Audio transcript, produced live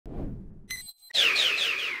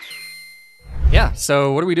Yeah,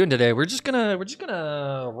 so what are we doing today? We're just gonna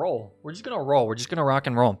roll. We're just gonna rock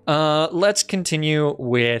and roll. Let's continue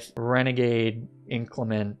with Renegade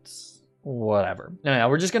Inclement whatever. No,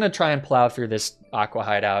 we're just gonna try and plow through this Aqua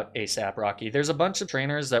Hideout ASAP, Rocky. There's a bunch of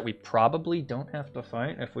trainers that we probably don't have to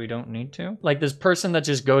fight if we don't need to. Like this person that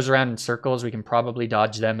just goes around in circles, we can probably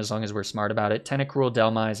dodge them as long as we're smart about it. Tentacruel,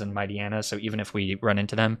 Delmise, and Mightyena, so even if we run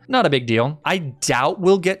into them, not a big deal. I doubt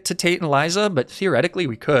we'll get to Tate and Liza, but theoretically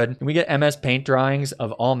we could. Can we get MS Paint drawings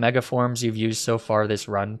of all Mega forms you've used so far this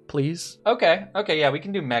run, please? Okay, yeah, we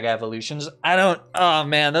can do Mega Evolutions. Oh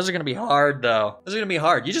man, those are gonna be hard though. Those are gonna be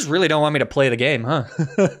hard. You just really don't want me to play the game, huh?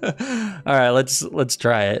 All right, let's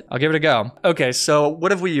try it. I'll give it a go. Okay, so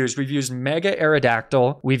what have we used? We've used Mega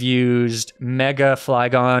Aerodactyl, we've used Mega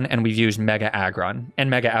Flygon, and we've used Mega Aggron and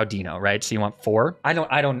Mega Audino, right? So you want 4? I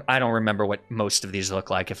don't remember what most of these look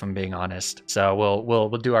like, if I'm being honest. So we'll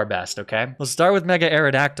do our best, okay? We'll start with Mega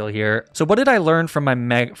Aerodactyl here. So what did I learn from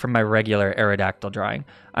my regular Aerodactyl drawing?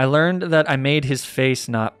 I learned that I made his face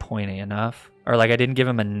not pointy enough. Or like I didn't give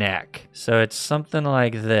him a neck. So it's something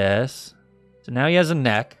like this. So now he has a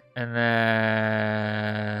neck. And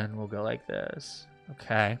then we'll go like this.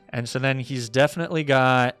 Okay. And so then he's definitely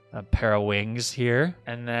got a pair of wings here.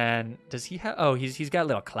 And then does he have, oh, he's got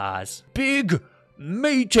little claws. Big,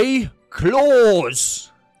 meaty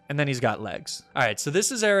claws. And then he's got legs. All right, so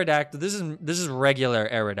this is Aerodactyl. This is regular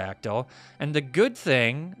Aerodactyl. And the good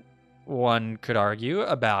thing, one could argue,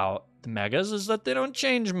 about the Megas is that they don't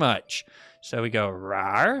change much. So we go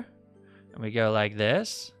rar, and we go like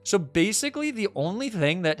this. So basically the only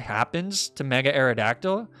thing that happens to Mega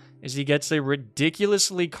Aerodactyl is he gets a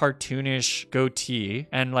ridiculously cartoonish goatee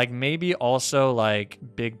and like maybe also like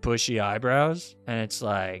big bushy eyebrows. And it's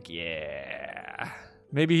like, yeah.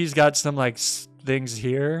 Maybe he's got some like things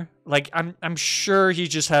here. Like I'm sure he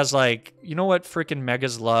just has like, you know what freaking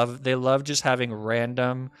Megas love? They love just having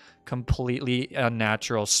random, completely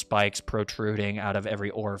unnatural spikes protruding out of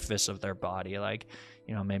every orifice of their body. Like,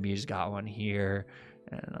 you know, maybe he's got one here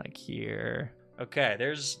and like here. Okay,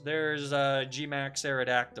 there's G-Max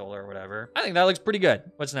Aerodactyl or whatever. I think that looks pretty good.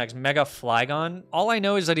 What's next? Mega Flygon. All I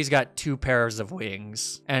know is that he's got 2 pairs of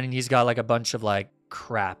wings and he's got like a bunch of like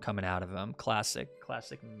crap coming out of him. Classic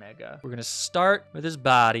Mega. We're gonna start with his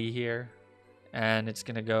body here, and it's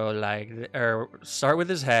gonna go like, or start with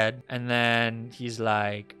his head, and then he's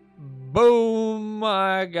like, boom!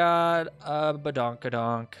 I got a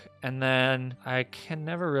badonkadonk, and then I can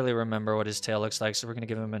never really remember what his tail looks like, so we're gonna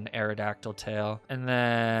give him an Aerodactyl tail, and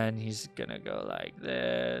then he's gonna go like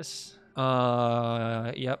this.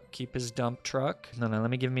 Yep, keep his dump truck. No, let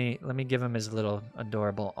me give him his little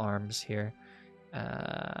adorable arms here.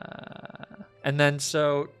 And then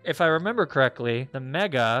so if I remember correctly, the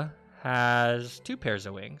Mega has 2 pairs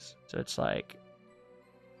of wings. So it's like,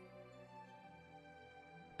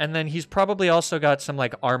 and then he's probably also got some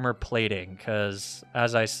like armor plating because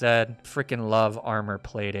as I said, freaking love armor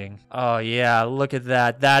plating. Oh yeah, look at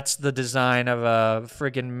that. That's the design of a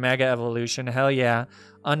freaking Mega Evolution. Hell yeah.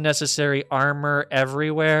 Unnecessary armor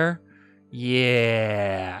everywhere.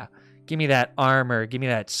 Yeah. Give me that armor. Give me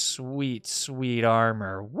that sweet, sweet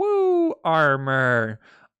armor. Woo! Armor.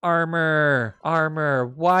 Armor. Armor.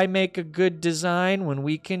 Why make a good design when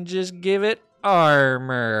we can just give it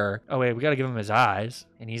armor? Oh, wait. We got to give him his eyes.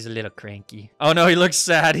 And he's a little cranky. Oh, no. He looks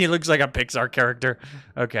sad. He looks like a Pixar character.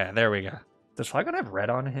 Okay. There we go. Does Flygon have red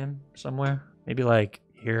on him somewhere? Maybe like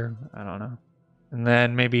here? I don't know. And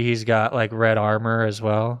then maybe he's got like red armor as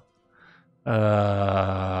well.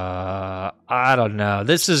 I don't know.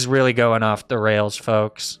 This is really going off the rails,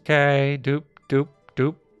 folks. Okay, doop, doop,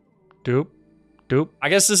 doop, doop, doop. I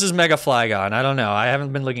guess this is Mega Flygon. I don't know. I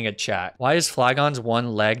haven't been looking at chat. Why is Flygon's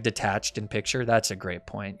one leg detached in picture? That's a great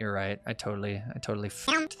point. You're right. I totally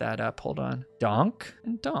fucked that up. Hold on. Donk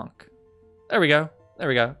and donk. There we go. There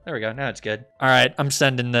we go. Now it's good. All right, I'm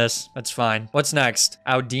sending this. That's fine. What's next?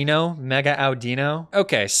 Audino? Mega Audino?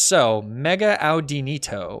 Okay, so Mega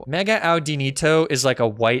Audinito. Mega Audinito is like a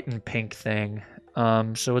white and pink thing.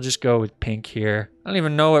 So we'll just go with pink here. I don't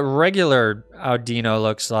even know what regular Audino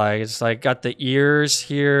looks like. It's like got the ears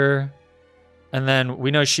here. And then we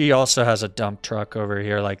know she also has a dump truck over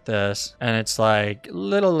here like this. And it's like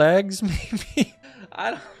little legs, maybe? I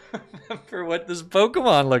don't remember what this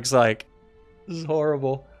Pokemon looks like. This is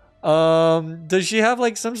horrible. Does she have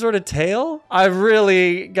like some sort of tail? Guys,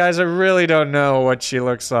 I really don't know what she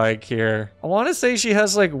looks like here. I want to say she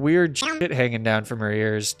has like weird shit hanging down from her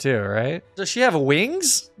ears too, right? Does she have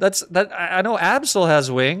wings? I know Absol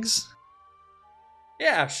has wings.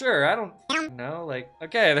 Yeah, sure. I don't know. Like,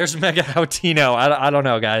 okay, there's Mega Audino. I don't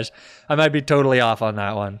know, guys. I might be totally off on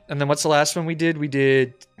that one. And then what's the last one we did? We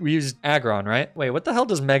used Aggron, right? Wait, what the hell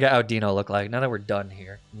does Mega Audino look like now that we're done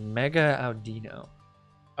here? Mega Audino.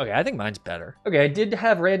 Okay, I think mine's better. Okay, I did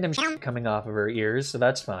have random coming off of her ears, so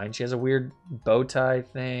that's fine. She has a weird bow tie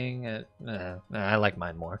thing. I like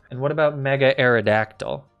mine more. And what about Mega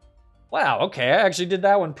Aerodactyl? Wow, okay, I actually did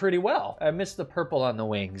that one pretty well. I missed the purple on the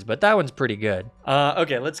wings, but that one's pretty good.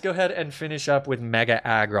 Okay, let's go ahead and finish up with Mega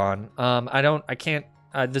Aggron.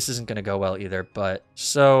 This isn't gonna go well either, but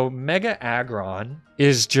so Mega Aggron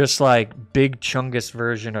is just like Big Chungus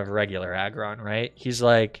version of regular Aggron, right? He's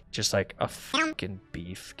like, just like a fucking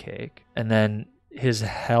beefcake. And then his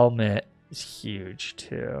helmet is huge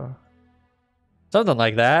too. Something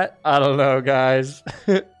like that. I don't know, guys.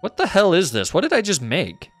 What the hell is this? What did I just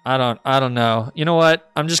make? I don't know. You know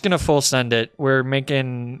what? I'm just gonna full send it. We're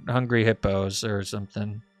making hungry hippos or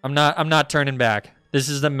something. I'm not turning back. This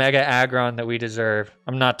is the Mega Aggron that we deserve.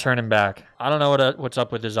 I'm not turning back. I don't know what's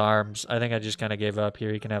up with his arms. I think I just kind of gave up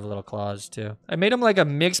here. He can have little claws too. I made him like a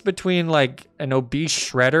mix between like an obese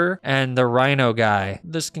shredder and the rhino guy.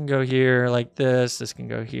 This can go here like this. This can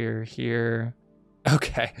go here, here.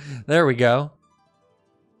 Okay, there we go.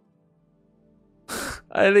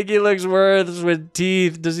 I think he looks worse with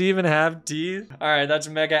teeth. Does he even have teeth? All right, that's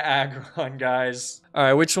Mega Aggron, guys. All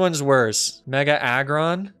right, which one's worse? Mega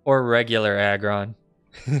Aggron or regular Aggron?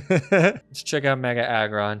 Let's check out Mega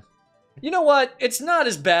Aggron. You know what? It's not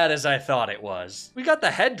as bad as I thought it was. We got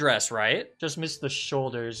the headdress right. Just missed the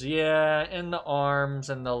shoulders. Yeah, and the arms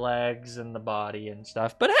and the legs and the body and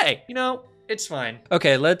stuff. But hey, you know, it's fine.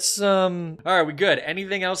 Okay, let's, all right, we good.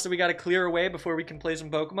 Anything else that we got to clear away before we can play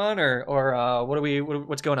some Pokemon or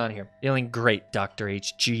what's going on here? Feeling great, Dr.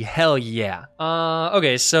 HG. Hell yeah.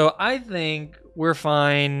 Okay, so I think we're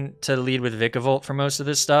fine to lead with Vikavolt for most of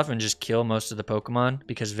this stuff and just kill most of the Pokemon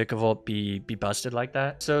because Vikavolt be busted like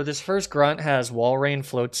that. So this first grunt has Walrein,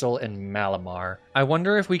 Floatzel, and Malamar. I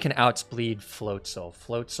wonder if we can outspeed Floatzel.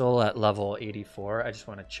 Floatzel at level 84. I just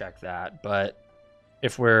want to check that, but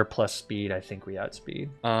if we're plus speed, I think we outspeed.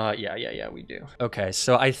 Yeah, we do. Okay,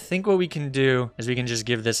 so I think what we can do is we can just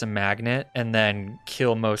give this a magnet and then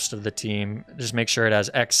kill most of the team. Just make sure it has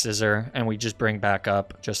X Scissor and we just bring back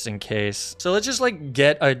up just in case. So let's just like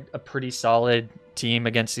get a pretty solid team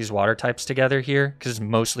against these water types together here because it's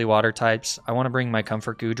mostly water types. I want to bring my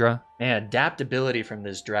Comfort Gudra. Man, adaptability from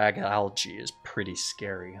this drag algae is pretty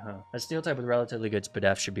scary, huh? A steel type with relatively good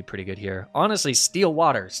Spadef should be pretty good here. Honestly, steel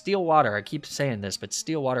water. I keep saying this, but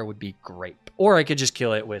steel water would be great. Or I could just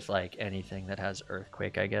kill it with like anything that has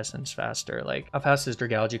earthquake, I guess, and it's faster. Like, how fast is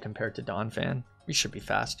Dragalge compared to Donphan? We should be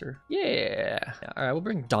faster. Yeah. All right, we'll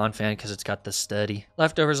bring Donphan because it's got the study.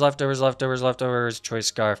 Leftovers, choice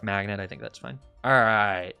scarf, magnet. I think that's fine. All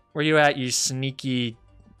right, where you at, you sneaky?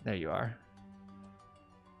 There you are.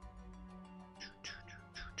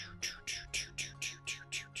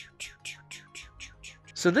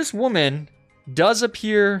 So this woman does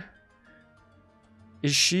appear.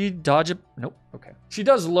 Is she dodgeable? Nope. Okay. She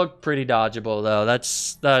does look pretty dodgeable though.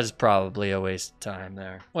 That is probably a waste of time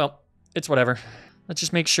there. Well, it's whatever. Let's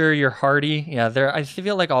just make sure you're hardy. Yeah, I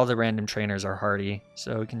feel like all the random trainers are hardy,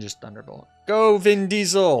 so we can just Thunderbolt. Go Vin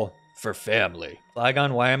Diesel for family.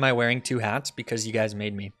 Flygon, why am I wearing two hats? Because you guys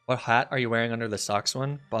made me. What hat are you wearing under the socks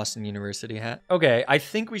one? Boston University hat. Okay, I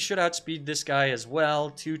think we should outspeed this guy as well.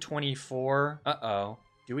 224. Uh-oh.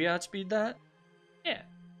 Do we outspeed that? Yeah.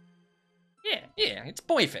 Yeah, it's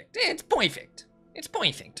perfect. It's perfect. It's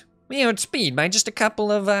perfect. We outspeed by just a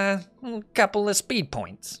couple of speed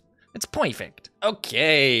points. It's perfect.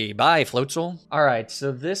 Okay, bye, Floatzel. All right,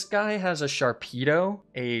 so this guy has a Sharpedo,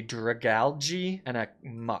 a Dragalge, and a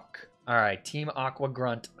Muck. All right, Team Aqua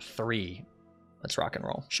Grunt 3. Let's rock and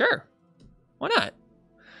roll. Sure. Why not?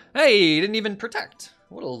 Hey, he didn't even protect.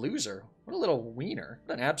 What a loser. What a little wiener.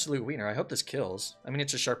 What an absolute wiener. I hope this kills. I mean,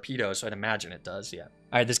 it's a Sharpedo, so I'd imagine it does, yeah.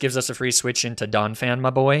 All right, this gives us a free switch into Donphan, my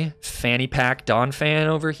boy. Fanny Pack Donphan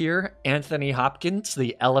over here. Anthony Hopkins,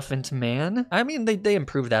 the Elephant Man. I mean, they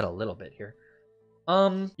improved that a little bit here.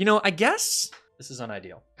 You know, I guess this is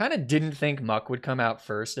unideal. Kind of didn't think Muck would come out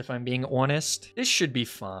first, if I'm being honest. This should be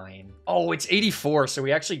fine. Oh, it's 84, so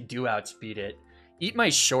we actually do outspeed it. Eat my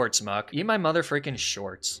shorts, Muck. Eat my mother freaking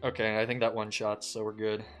shorts. Okay, I think that one shot, so we're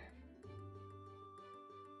good.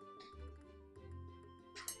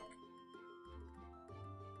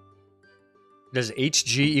 Does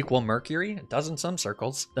HG equal Mercury? It does in some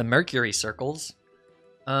circles. The Mercury circles.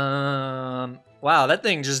 Wow, that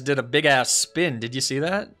thing just did a big ass spin. Did you see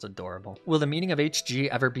that? It's adorable. Will the meaning of HG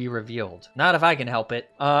ever be revealed? Not if I can help it.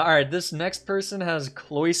 All right, this next person has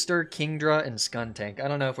Cloyster, Kingdra, and Skuntank. I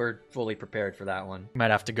don't know if we're fully prepared for that one. Might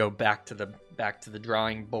have to go back to the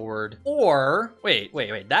drawing board. Or wait.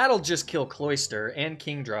 That'll just kill Cloyster and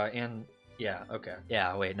Kingdra and yeah, okay.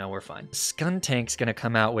 Yeah, wait, no, we're fine. Skuntank's gonna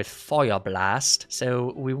come out with Fire Blast,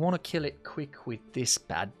 so we want to kill it quick with this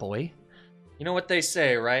bad boy. You know what they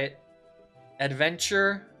say, right?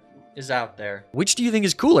 Adventure is out there. Which do you think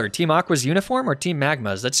is cooler, Team Aqua's uniform or Team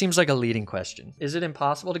Magma's? That seems like a leading question. Is it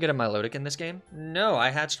impossible to get a Milotic in this game? No, I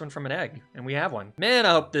hatched one from an egg, and we have one. Man,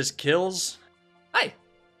 I hope this kills. Hi,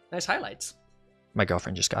 nice highlights. My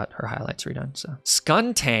girlfriend just got her highlights redone, so.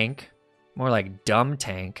 Skuntank, more like dumb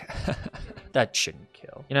tank. That shouldn't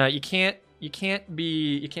kill. You know, you can't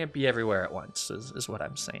be everywhere at once is what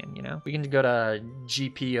I'm saying, you know? We can go to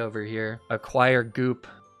GP over here, acquire goop.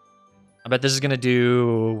 I bet this is gonna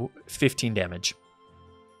do 15 damage.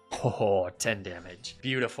 Oh, 10 damage.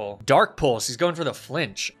 Beautiful. Dark Pulse, he's going for the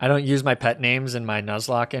flinch. I don't use my pet names in my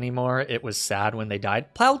Nuzlocke anymore. It was sad when they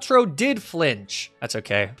died. Paltrow did flinch. That's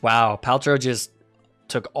okay. Wow, Paltrow just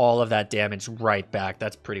took all of that damage right back.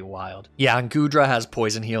 That's pretty wild. Yeah, and Gudra has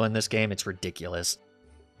Poison Heal in this game. It's ridiculous.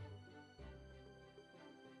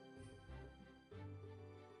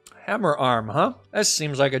 Hammer Arm, huh? That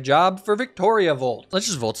seems like a job for Victoria Volt. Let's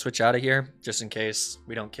just Volt Switch out of here, just in case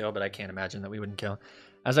we don't kill, but I can't imagine that we wouldn't kill.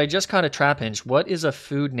 As I just caught a Trapinch, what is a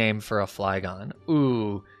food name for a Flygon?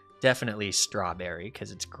 Ooh, definitely Strawberry,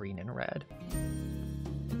 because it's green and red.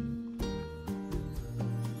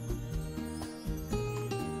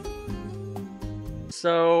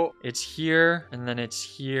 So it's here, and then it's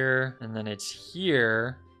here, and then it's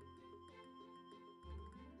here.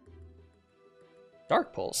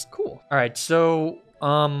 Dark Pulse, cool. All right, so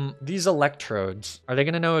these electrodes, are they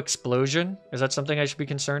gonna know Explosion? Is that something I should be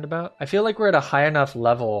concerned about? I feel like we're at a high enough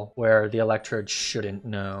level where the electrodes shouldn't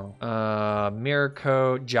know. Mirror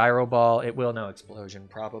Coat, Gyro Ball, it will know Explosion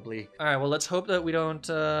probably. All right, well, let's hope that we don't,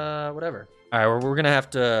 whatever. All right, well, we're gonna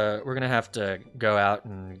have to go out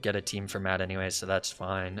and get a team for Matt anyway, so that's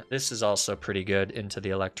fine. This is also pretty good into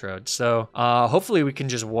the electrode. So hopefully we can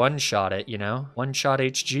just one-shot it, you know? One-shot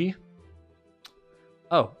HG.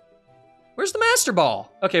 Oh, where's the Master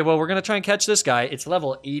Ball? Okay, well, we're gonna try and catch this guy. It's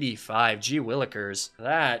level 85, gee willikers.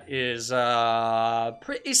 That is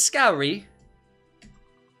pretty scary.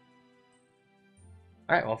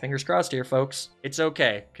 All right, well, fingers crossed here, folks. It's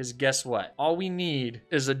okay, because guess what? All we need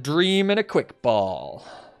is a dream and a quick ball.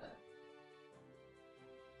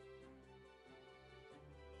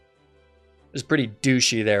 It's pretty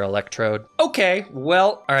douchey there, Electrode. Okay,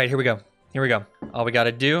 well, all right, here we go. Here we go. All we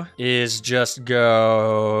gotta do is just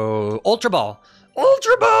go Ultra Ball.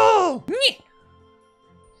 Ultra Ball! Nyeh!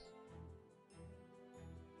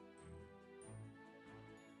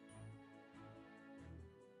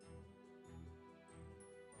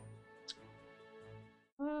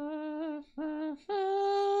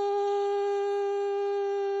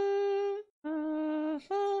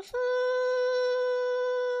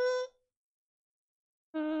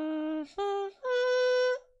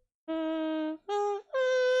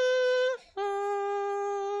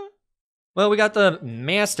 Well, we got the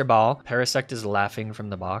Master Ball. Parasect is laughing from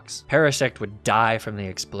the box. Parasect would die from the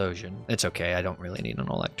explosion. It's okay, I don't really need an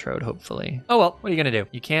Electrode, hopefully. Oh well, what are you gonna do?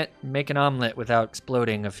 You can't make an omelet without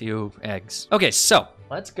exploding a few eggs. Okay, so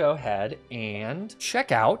let's go ahead and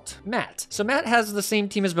check out Matt. So Matt has the same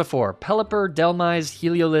team as before. Pelipper, Delmise,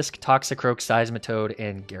 Heliolisk, Toxicroak, Seismitoad,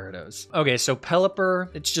 and Gyarados. Okay, so Pelipper,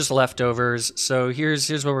 it's just leftovers. So here's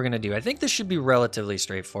what we're gonna do. I think this should be relatively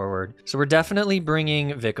straightforward. So we're definitely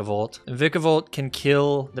bringing Vikavolt. Vikavolt can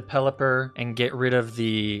kill the Pelipper and get rid of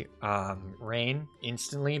the rain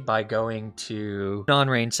instantly by going to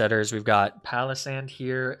non-rain setters. We've got Palisand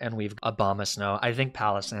here and we've got Abomasnow. I think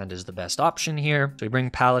Palisand is the best option here. So we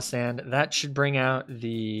bring Palisand. That should bring out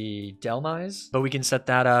the Delmise, but we can set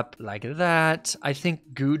that up like that. I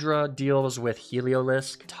think Gudra deals with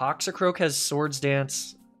Heliolisk. Toxicroak has Swords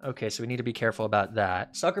Dance. Okay, so we need to be careful about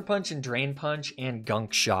that. Sucker Punch and Drain Punch and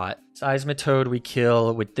Gunk Shot. Seismitoad we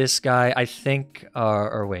kill with this guy. I think,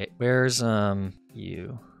 or wait, where's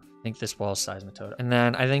you? I think this walls Seismitoad. And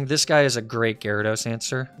then I think this guy is a great Gyarados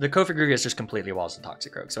answer. The Kofagrugus just completely walls the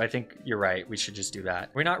Toxicroak. So I think you're right. We should just do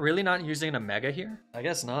that. We're not really not using a Mega here? I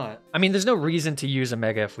guess not. I mean, there's no reason to use a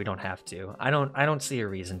Mega if we don't have to. I don't see a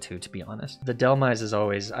reason to be honest. The Delmise is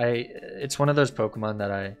always, it's one of those Pokemon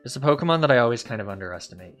that it's a Pokemon that I always kind of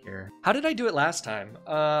underestimate here. How did I do it last time?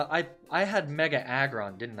 I had Mega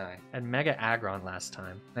Aggron, didn't I? I had Mega Aggron last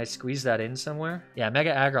time. Can I squeeze that in somewhere? Yeah,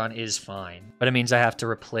 Mega Aggron is fine, but it means I have to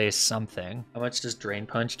replace say something. How much does Drain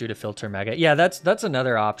Punch do to filter Mega? Yeah, that's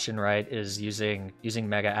another option, right? Is using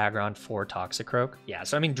Mega Aggron for Toxicroak. Yeah,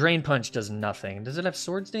 so I mean, Drain Punch does nothing. Does it have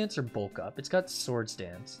Swords Dance or Bulk Up? It's got Swords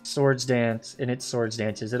Dance. Swords Dance, and its Swords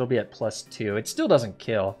Dances, it'll be at +2. It still doesn't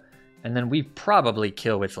kill. And then we probably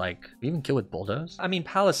kill with like, we even kill with Bulldoze? I mean,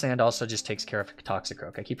 Palisand also just takes care of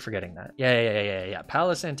Toxicroak. I keep forgetting that. Yeah.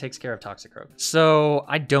 Palisand takes care of Toxicroak. So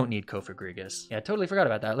I don't need Kofagrigus. Yeah, I totally forgot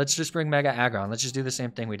about that. Let's just bring Mega Aggron. Let's just do the same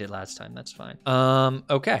thing we did last time. That's fine.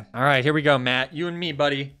 Okay. All right, here we go, Matt. You and me,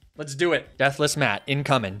 buddy. Let's do it. Deathless Matt,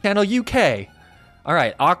 incoming. Channel UK. All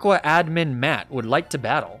right, Aqua Admin Matt would like to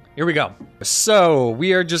battle. Here we go. So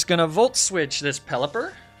we are just gonna Volt Switch this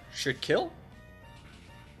Pelipper. Should kill.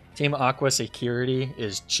 Team Aqua Security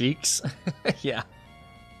is cheeks. Yeah.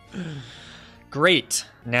 Great.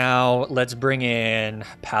 Now let's bring in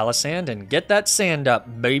Palisand and get that sand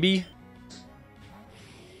up, baby.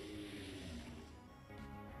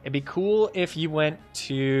 It'd be cool if you went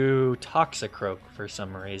to Toxicroak for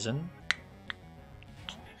some reason.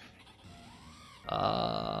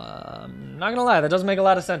 Not gonna lie, that doesn't make a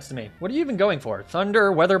lot of sense to me. What are you even going for?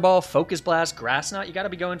 Thunder, Weather Ball, Focus Blast, Grass Knot? You gotta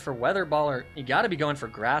be going for Weather Ball or you gotta be going for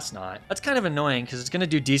Grass Knot. That's kind of annoying because it's gonna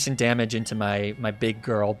do decent damage into my big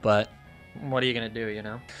girl, but what are you gonna do, you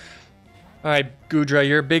know? All right, Gudra,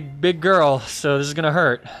 you're a big girl, so this is gonna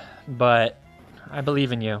hurt, but I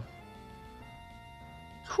believe in you.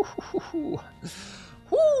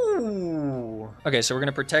 Okay, so we're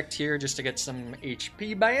gonna protect here just to get some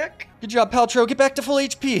HP back. Good job, Paltrow. Get back to full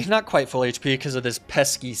HP. Not quite full HP because of this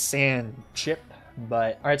pesky sand chip.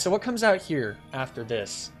 But all right, so what comes out here after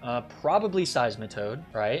this? Probably Seismitoad,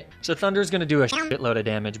 right? So Thunder's gonna do a shitload of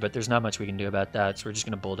damage, but there's not much we can do about that. So we're just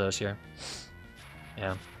gonna Bulldoze here.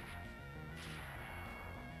 Yeah.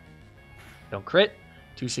 Don't crit.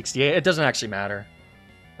 268. It doesn't actually matter.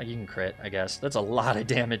 Like you can crit, I guess. That's a lot of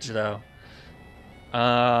damage though.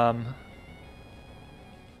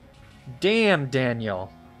 Damn,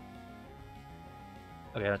 Daniel.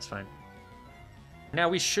 Okay, that's fine. Now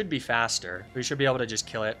we should be faster. We should be able to just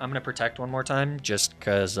kill it. I'm gonna protect one more time just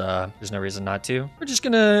because there's no reason not to. We're just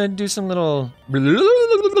gonna do some little...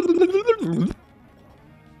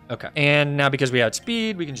 Okay, and now because we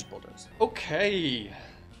outspeed, we can just Bulldoze. Okay.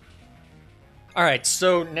 All right,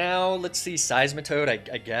 so now let's see Seismitoad,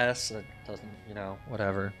 I guess. It doesn't, you know,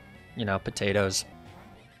 whatever. You know, potatoes.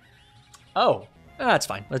 Oh, that's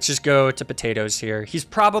fine. Let's just go to potatoes here. He's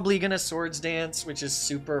probably gonna Swords Dance, which is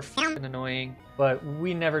super fucking annoying, but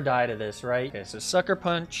we never die to this, right? Okay, so Sucker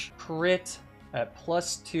Punch, crit at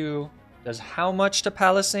 +2. Does how much to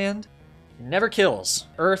Palisand? Never kills.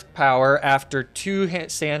 Earth Power after 2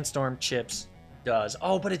 Sandstorm chips does.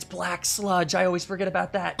 Oh, but it's Black Sludge. I always forget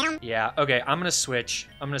about that. Yeah, okay, I'm gonna switch.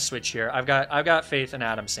 I'm gonna switch here. I've got faith in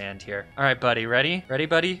Adam Sand here. All right, buddy, ready? Ready,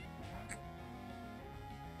 buddy?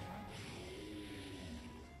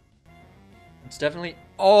 It's definitely...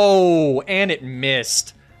 Oh, and it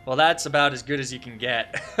missed. Well, that's about as good as you can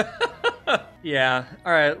get. Yeah.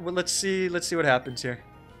 All right. Well, let's see what happens here.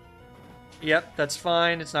 Yep, that's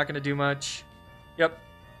fine. It's not going to do much. Yep.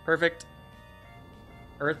 Perfect.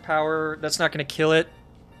 Earth Power. That's not going to kill it.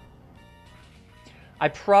 I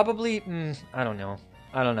probably... I don't know.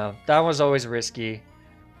 I don't know. That was always risky.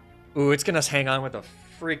 Ooh, it's going to hang on with a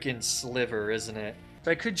freaking sliver, isn't it? So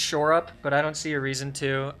I could shore up, but I don't see a reason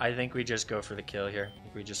to. I think we just go for the kill here. I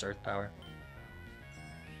think we just Earth Power.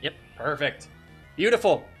 Yep, perfect.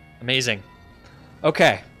 Beautiful. Amazing.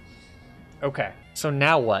 Okay. Okay. So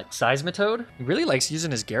now what? Seismitoad? He really likes using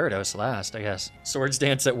his Gyarados last, I guess. Swords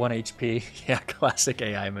Dance at 1 HP. Yeah, classic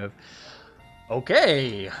AI move.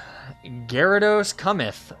 Okay. Gyarados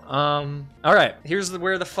cometh. All right. Here's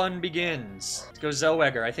where the fun begins. Let's go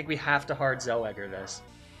Zellweger. I think we have to hard Zellweger this.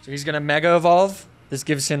 So he's going to Mega Evolve. This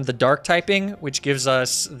gives him the Dark typing, which gives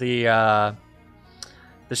us the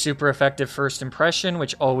super effective first impression,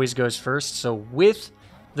 which always goes first. So with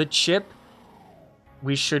the chip,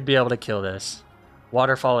 we should be able to kill this.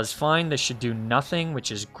 Waterfall is fine. This should do nothing,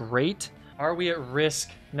 which is great. Are we at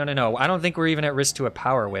risk? No. I don't think we're even at risk to a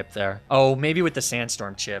Power Whip there. Oh, maybe with the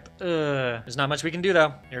Sandstorm chip. There's not much we can do,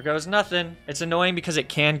 though. Here goes nothing. It's annoying because it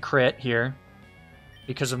can crit here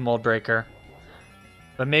because of Mold Breaker.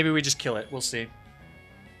 But maybe we just kill it. We'll see.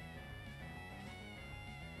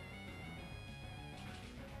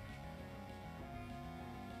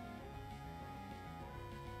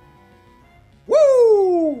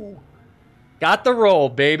 Woo! Got the roll,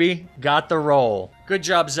 baby. Got the roll. Good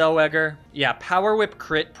job, Zellweger. Yeah, Power Whip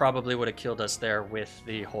crit probably would have killed us there with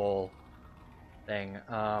the whole thing.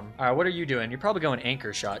 All right, what are you doing? You're probably going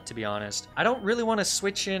Anchor Shot, to be honest. I don't really want to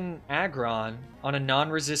switch in Aggron on a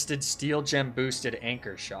non-resisted Steel Gem boosted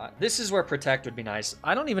Anchor Shot. This is where Protect would be nice.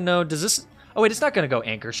 I don't even know, does this... Oh wait, it's not going to go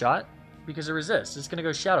Anchor Shot because it resists. It's going to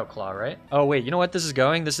go Shadow Claw, right? Oh wait, you know what this is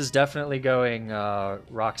going? This is definitely going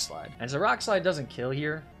Rock Slide. And so Rock Slide doesn't kill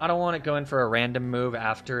here. I don't want it going for a random move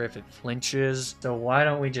after if it flinches. So why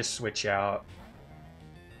don't we just switch out?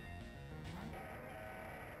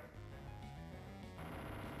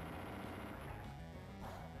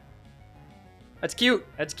 That's cute.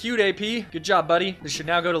 That's cute, AP. Good job, buddy. This should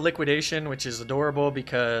now go to Liquidation, which is adorable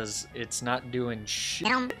because it's not doing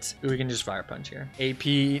shit. Ooh, we can just Fire Punch here. AP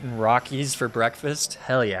eating Rockies for breakfast?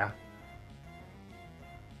 Hell yeah.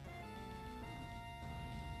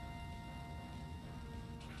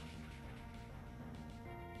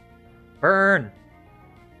 Burn!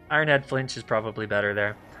 Ironhead Flinch is probably better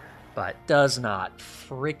there, but does not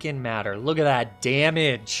freaking matter. Look at that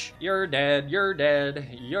damage. You're dead, you're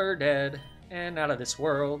dead, you're dead. And out of this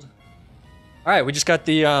world. All right, we just got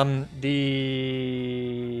the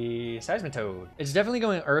Seismitoad. It's definitely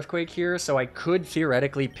going Earthquake here, so I could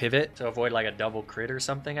theoretically pivot to avoid like a double crit or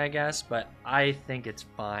something, I guess, but I think it's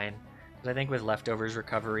fine. Because I think with Leftovers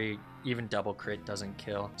Recovery, even double crit doesn't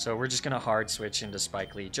kill. So we're just gonna hard switch into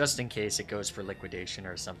Spike just in case it goes for Liquidation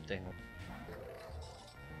or something.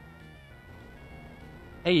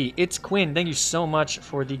 Hey, it's Quinn. Thank you so much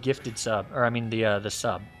for the gifted sub, or I mean the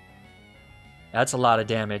sub. That's a lot of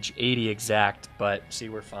damage, 80 exact, but see,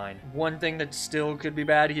 we're fine. One thing that still could be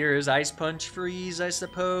bad here is Ice Punch Freeze, I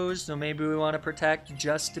suppose. So maybe we want to Protect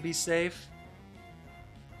just to be safe.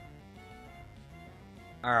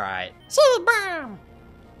 All right. Seed Bomb!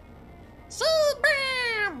 Seed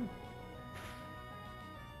Bomb!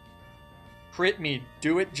 Crit me.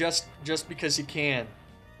 Do it just because you can.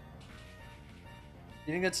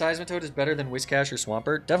 You think that Seismitoad is better than Whiscash or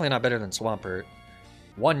Swampert? Definitely not better than Swampert.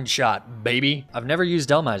 One shot, baby. I've never used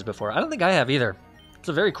Delmise before. I don't think I have either. It's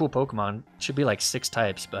a very cool Pokemon. It should be like 6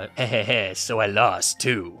 types, but hehehe, so I lost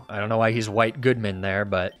too. I don't know why he's White Goodman there,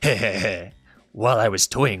 but hehehe. While I was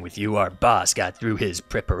toying with you, our boss got through his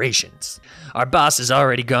preparations. Our boss has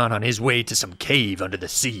already gone on his way to some cave under the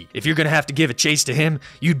sea. If you're gonna have to give a chase to him,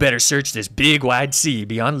 you'd better search this big wide sea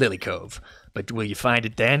beyond Lily Cove. But will you find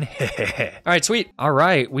it then? All right, sweet. All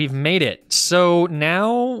right, we've made it. So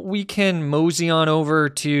now we can mosey on over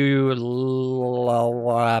to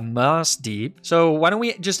Moss Deep. So why don't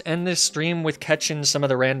we just end this stream with catching some of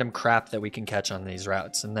the random crap that we can catch on these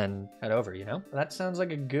routes and then head over, you know? That sounds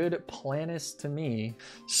like a good planist to me.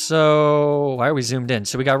 So why are we zoomed in?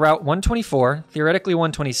 So we got Route 124, theoretically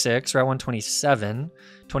 126, Route 127,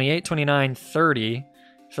 28, 29, 30,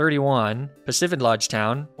 31, Pacific Lodge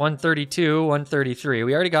Town, 132, 133.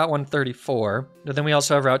 We already got 134. But then we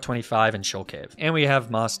also have Route 25 and Shoal Cave. And we have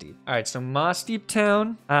Moss Deep. All right, so Moss Deep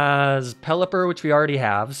Town has Pelipper, which we already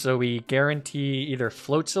have. So we guarantee either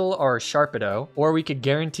Floatzel or Sharpedo. Or we could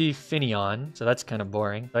guarantee Finneon. So that's kind of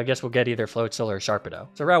boring. So I guess we'll get either Floatzel or Sharpedo.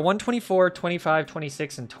 So Route 124, 25,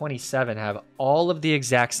 26, and 27 have all of the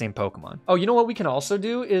exact same Pokemon. Oh, you know what we can also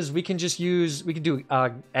do is we can just use, we can do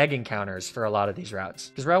egg encounters for a lot of these routes.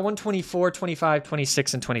 Because Route 124, 25,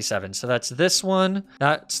 26, and 27. So that's this one,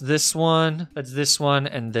 that's this one, that's this one,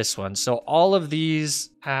 and this one. So all of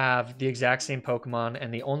these have the exact same Pokemon,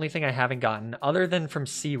 and the only thing I haven't gotten other than from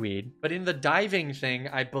Seaweed, but in the diving thing,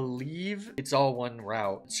 I believe it's all one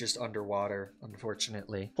route. It's just underwater,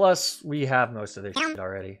 unfortunately. Plus, we have most of this shit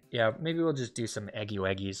already. Yeah, maybe we'll just do some Eggy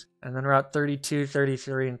Weggies. And then Route 32,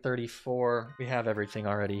 33, and 34, we have everything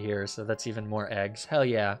already here, so that's even more eggs. Hell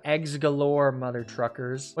yeah. Eggs galore, mother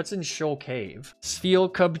truckers. What's in Shoal Cave?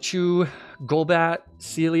 Spheal, Cubchoo, Golbat,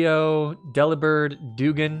 Celio, Delibird,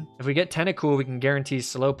 Dugan. If we get Tentacool, we can guarantee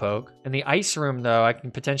Slowpoke. In the Ice Room, though, I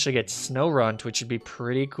can potentially get Snorunt, which would be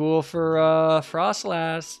pretty cool for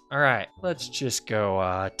Frostlass. All right, let's just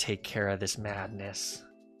go take care of this madness.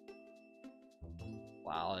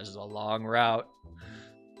 Wow, this is a long route.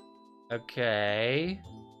 Okay.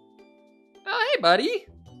 Oh, hey, buddy.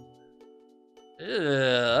 Ugh,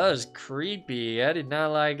 that was creepy. I did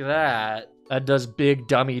not like that. That does big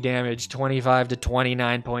dummy damage, 25 to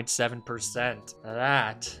 29.7%.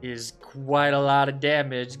 That is quite a lot of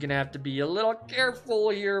damage. Gonna have to be a little careful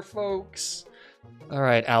here, folks. All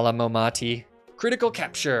right, Alamomati. Critical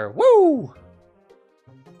capture. Woo!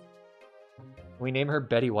 Can we name her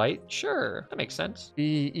Betty White? Sure, that makes sense.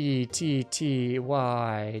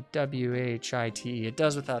 Betty-White. It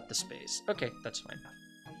does without the space. Okay, that's fine.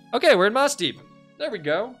 Okay, we're in Moss Deep. There we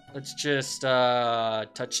go. Let's just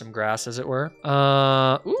touch some grass, as it were.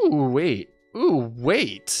 Ooh, wait. Ooh,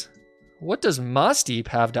 wait. What does Moss Deep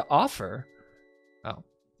have to offer?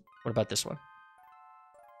 What about this one?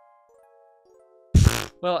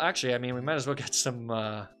 Well, actually, I mean, we might as well get some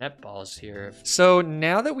net balls here. So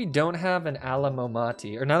now that we don't have an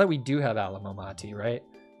Alamomati, or now that we do have Alamomati, right?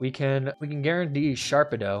 We can guarantee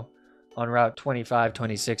Sharpedo on route 25,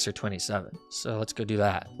 26, or 27. So let's go do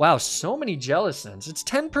that. Wow, so many Jellicents. It's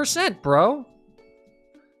 10%, bro.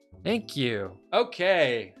 Thank you.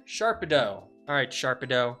 Okay, Sharpedo. All right,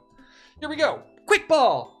 Sharpedo. Here we go. Quick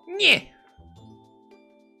ball. Yeah.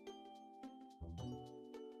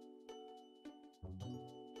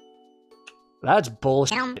 That's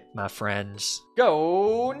bullshit, my friends.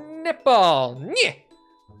 Go Nipple. Yeah.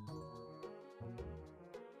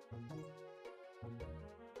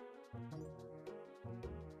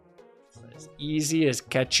 As easy as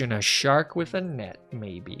catching a shark with a net,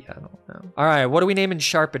 maybe. I don't know. All right, what are we naming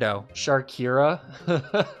Sharpedo? Sharkira?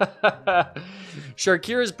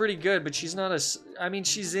 Sharkira's pretty good, but she's not I mean,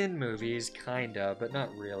 she's in movies, kinda, but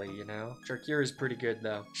not really, you know? Sharkira's pretty good,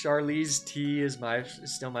 though. Charlize T is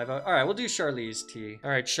still my vote. All right, we'll do Charlize T. All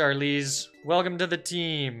right, Charlize, welcome to the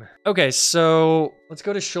team. Okay, so let's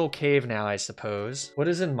go to Shoal Cave now, I suppose. What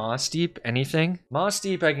is in Moss Deep? Anything? Moss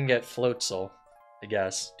Deep, I can get Floatzel, I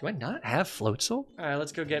guess. Do I not have Floatzel? All right,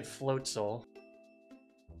 let's go get Floatzel.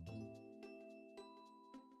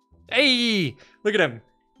 Hey, look at him.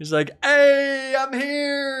 He's like, hey, I'm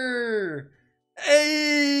here.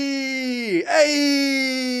 Hey,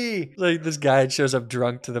 hey. Like this guy shows up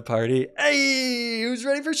drunk to the party. Hey, who's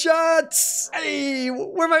ready for shots? Hey,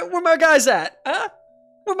 where my guys at? Huh?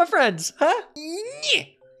 Where my friends? Huh? Yeah.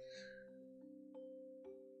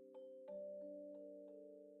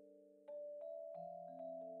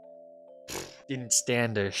 Didn't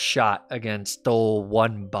stand a shot against Dole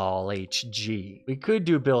One Ball HG. We could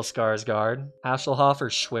do Bill Skarsgård, Hasselhoff, or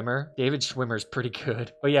Schwimmer. David Schwimmer's pretty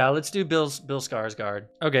good. But yeah, let's do Bill Skarsgård.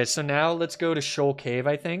 Okay, so now let's go to Shoal Cave,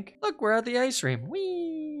 I think. Look, we're at the ice cream.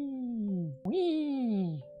 Whee!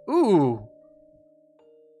 Whee! Ooh!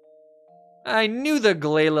 I knew the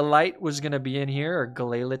Glalalite was gonna be in here, or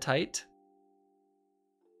Glalatite.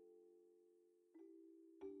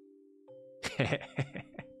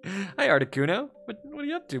 Hi, Articuno. What are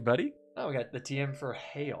you up to, buddy? Oh, we got the TM for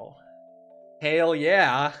Hail. Hail,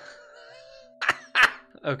 yeah.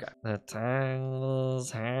 Okay. The titles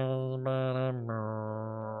has been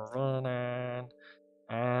moving on.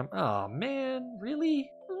 Oh, man. Really?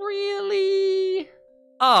 Really?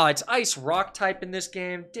 Oh, it's Ice Rock type in this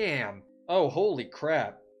game? Damn. Oh, holy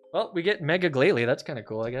crap. Well, we get Mega Glalie. That's kind of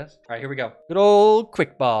cool, I guess. All right, here we go. Good old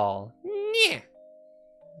Quick Ball. Yeah.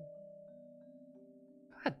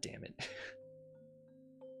 God damn it.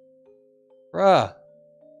 Bruh.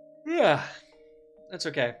 Yeah. That's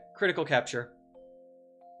okay. Critical capture.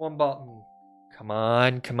 One ball. Come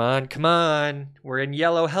on, come on, come on. We're in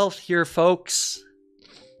yellow health here, folks.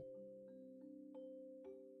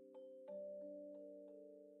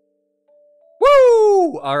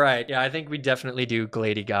 Woo! All right. Yeah, I think we definitely do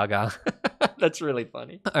Glady Gaga. That's really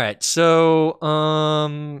funny. All right. So,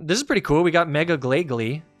 this is pretty cool. We got Mega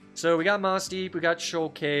Glalie. So we got Moss Deep, we got Shoal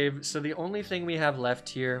Cave. So the only thing we have left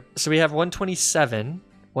here. So we have 127,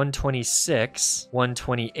 126,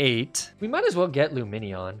 128. We might as well get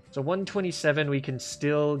Lumineon. So 127, we can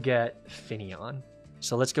still get Finneon.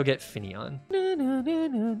 So let's go get Finneon.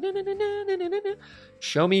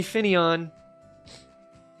 Show me Finneon.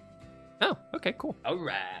 Oh, okay, cool. All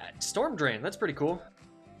right, Storm Drain. That's pretty cool.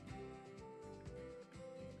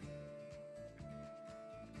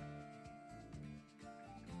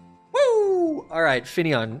 Woo! All right,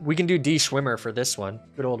 Finneon. We can do D Schwimmer for this one.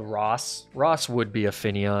 Good old Ross. Ross would be a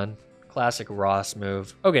Finneon. Classic Ross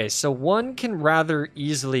move. Okay, so one can rather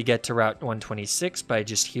easily get to Route 126 by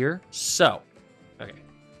just here. So, okay.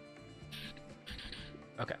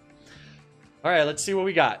 Okay. All right, let's see what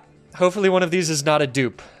we got. Hopefully one of these is not a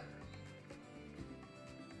dupe.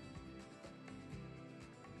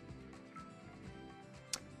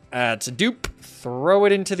 It's a dupe. Throw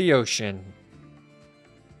it into the ocean.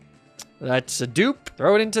 That's a dupe.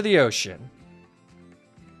 Throw it into the ocean.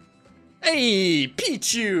 Hey,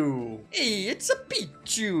 Pichu! Hey, it's a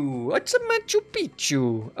Pichu! It's a Machu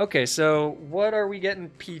Picchu! Okay, so what are we getting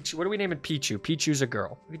Pichu? What are we naming Pichu? Pichu's a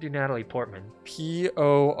girl. We could do Natalie Portman. P-O-R-T-M-A-N.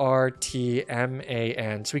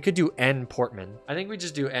 So we could do N Portman. I think we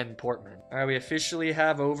just do N Portman. All right, we officially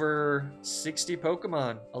have over 60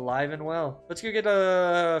 Pokemon alive and well. Let's go get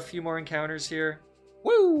a few more encounters here.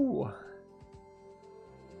 Woo!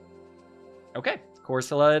 Okay,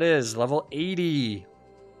 Corsola it is. Level 80.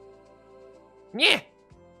 Yeah.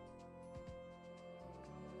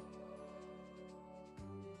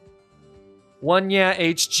 One yeah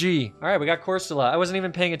HG. All right, we got Corsola. I wasn't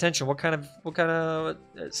even paying attention. What kind of,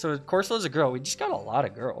 so Corsola's a girl. We just got a lot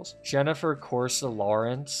of girls. Jennifer Corsa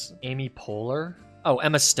Lawrence, Amy Poehler. Oh,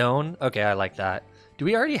 Emma Stone. Okay, I like that. Do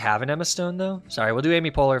we already have an Emma Stone though? Sorry, we'll do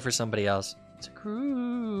Amy Poehler for somebody else. It's a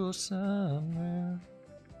cruel summer.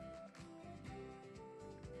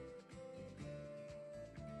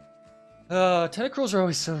 Tentacruels are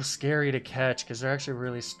always so scary to catch because they're actually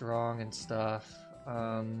really strong and stuff.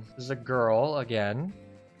 There's a girl again.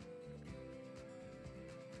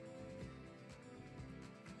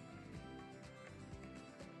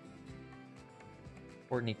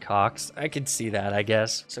 Courtney Cox. I could see that, I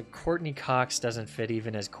guess. So Courtney Cox doesn't fit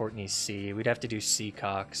even as Courtney C. We'd have to do C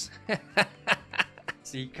Cox.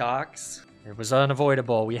 C Cox. It was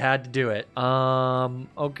unavoidable. We had to do it.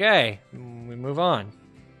 Okay. We move on.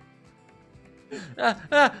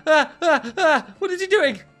 What is he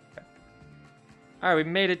doing? All right, we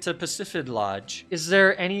made it to Pacific Lodge. Is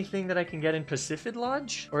there anything that I can get in Pacific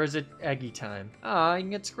Lodge? Or is it Eggy time? Ah, you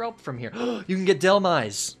can get Skrelp from here. You can get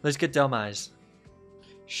Delmise. Let's get Delmise.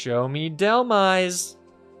 Show me Delmise.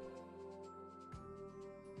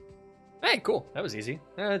 Hey, cool. That was easy.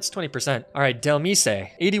 It's 20%. All right,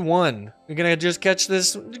 Delmise. 81. We're gonna just catch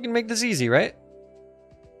this. You can make this easy, right?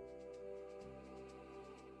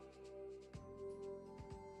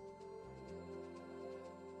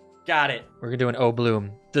 Got it. We're gonna do an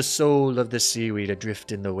O-Bloom. The soul of the seaweed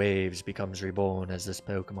adrift in the waves becomes reborn as this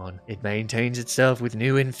Pokemon. It maintains itself with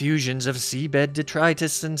new infusions of seabed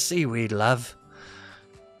detritus and seaweed love.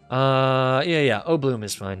 Yeah. O-Bloom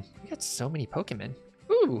is fine. We got so many Pokemon.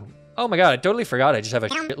 Ooh. Oh my god, I totally forgot I just have a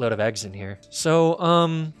shitload of eggs in here.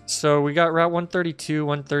 So, so we got Route 132,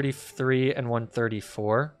 133, and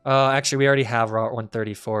 134. Actually, we already have Route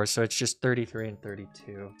 134, so it's just 33 and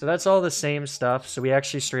 32. So that's all the same stuff, so we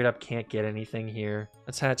actually straight up can't get anything here.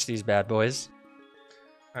 Let's hatch these bad boys.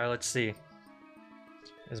 All right, let's see.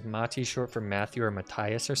 Is Mati short for Matthew or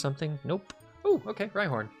Matthias or something? Nope. Oh, okay,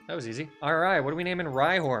 Rhyhorn. That was easy. All right, what are we naming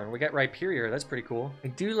Rhyhorn? We got Rhyperior. That's pretty cool. I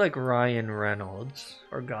do like Ryan Reynolds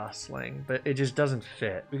or Gosling, but it just doesn't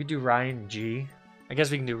fit. We could do Ryan G. I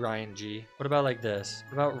guess we can do Ryan G. What about like this?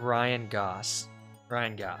 What about Ryan Goss?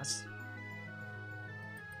 Ryan Goss.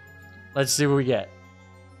 Let's see what we get.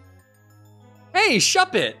 Hey,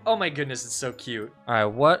 Shuppet! Oh my goodness, it's so cute. All right,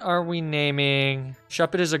 what are we naming?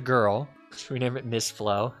 Shuppet is a girl. Should we name it Miss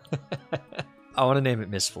Flo? I want to name it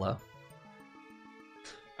Miss Flo.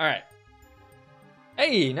 All right.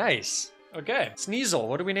 Hey, nice. Okay. Sneasel.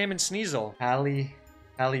 What are we naming Sneasel?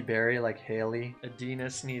 Halle Berry, like Haley. Adina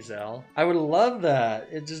Sneasel. I would love that.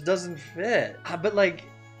 It just doesn't fit. But like,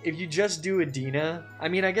 if you just do Adina, I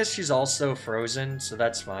mean, I guess she's also frozen, so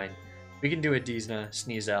that's fine. We can do Adina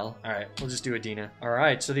Sneasel. All right, we'll just do Adina. All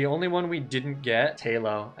right, so the only one we didn't get,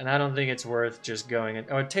 Talo, and I don't think it's worth just going.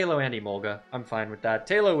 Oh, Talo and Emolga. I'm fine with that.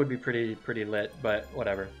 Talo would be pretty lit, but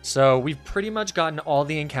whatever. So we've pretty much gotten all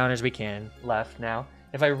the encounters we can left now.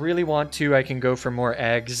 If I really want to, I can go for more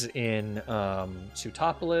eggs in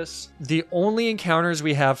Pseutopolis. The only encounters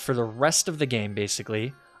we have for the rest of the game,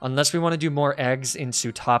 basically, unless we want to do more eggs in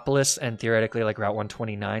Pseutopolis and theoretically like Route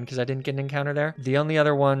 129, because I didn't get an encounter there. The only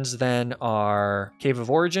other ones then are Cave of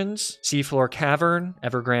Origins, Seafloor Cavern,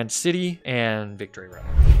 Evergrande City, and Victory Road.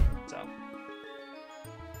 So